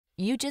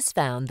You just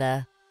found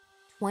the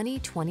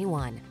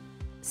 2021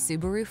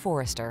 Subaru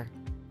Forester.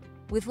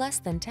 With less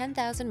than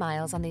 10,000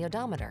 miles on the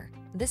odometer,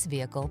 this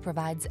vehicle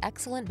provides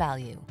excellent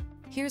value.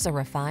 Here's a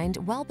refined,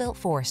 well-built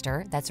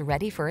Forester that's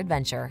ready for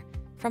adventure.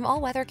 From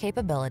all-weather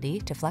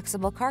capability to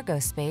flexible cargo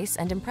space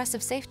and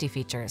impressive safety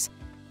features,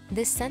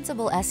 this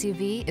sensible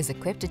SUV is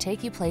equipped to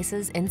take you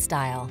places in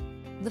style.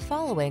 The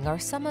following are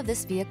some of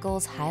this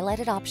vehicle's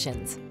highlighted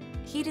options: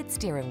 heated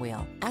steering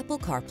wheel, Apple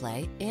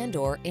CarPlay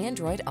and/or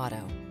Android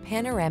Auto,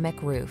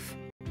 panoramic roof,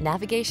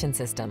 navigation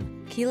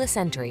system, keyless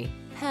entry,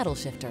 paddle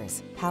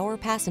shifters, power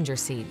passenger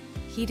seat,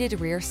 heated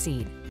rear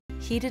seat,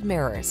 heated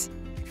mirrors,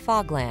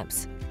 fog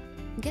lamps.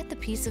 Get the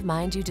peace of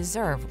mind you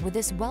deserve with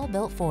this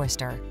well-built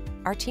Forester.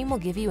 Our team will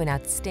give you an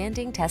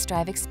outstanding test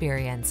drive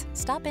experience.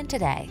 Stop in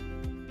today.